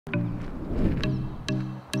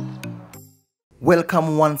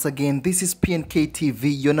Welcome once again. This is PNK TV,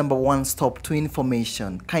 your number one stop to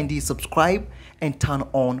information. Kindly subscribe and turn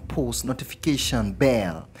on post notification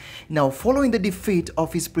bell. Now, following the defeat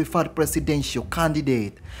of his preferred presidential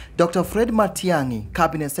candidate, Dr. Fred Matiangi,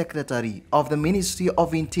 Cabinet Secretary of the Ministry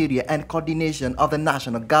of Interior and Coordination of the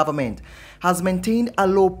National Government, has maintained a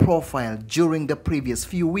low profile during the previous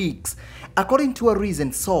few weeks. According to a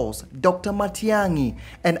recent source, Dr. Matiangi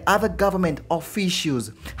and other government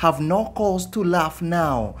officials have no cause to laugh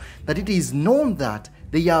now that it is known that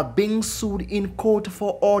they are being sued in court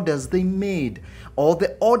for orders they made or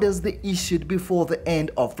the orders they issued before the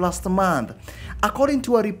end of last month. According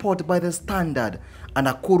to a report by The Standard, an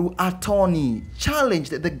Nakuru attorney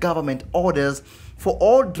challenged the government orders for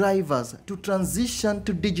all drivers to transition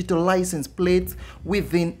to digital license plates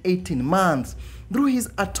within 18 months. Through his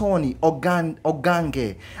attorney,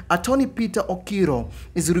 Ogange, Attorney Peter Okiro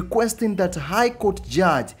is requesting that High Court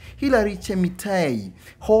Judge Hilary Chemitei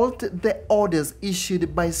halt the orders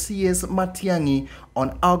issued by CS Matiangi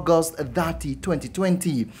on August 30,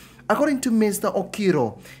 2020. According to Mr.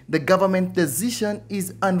 Okiro, the government decision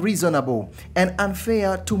is unreasonable and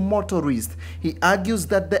unfair to motorists. He argues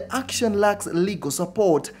that the action lacks legal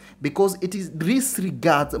support because it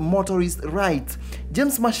disregards motorists' rights.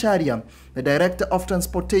 James Masharia, the Director of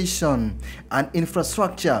Transportation and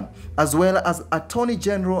Infrastructure, as well as Attorney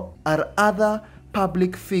General, are other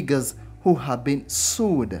public figures who have been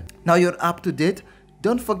sued. Now you're up to date.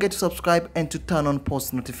 Don't forget to subscribe and to turn on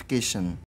post notification.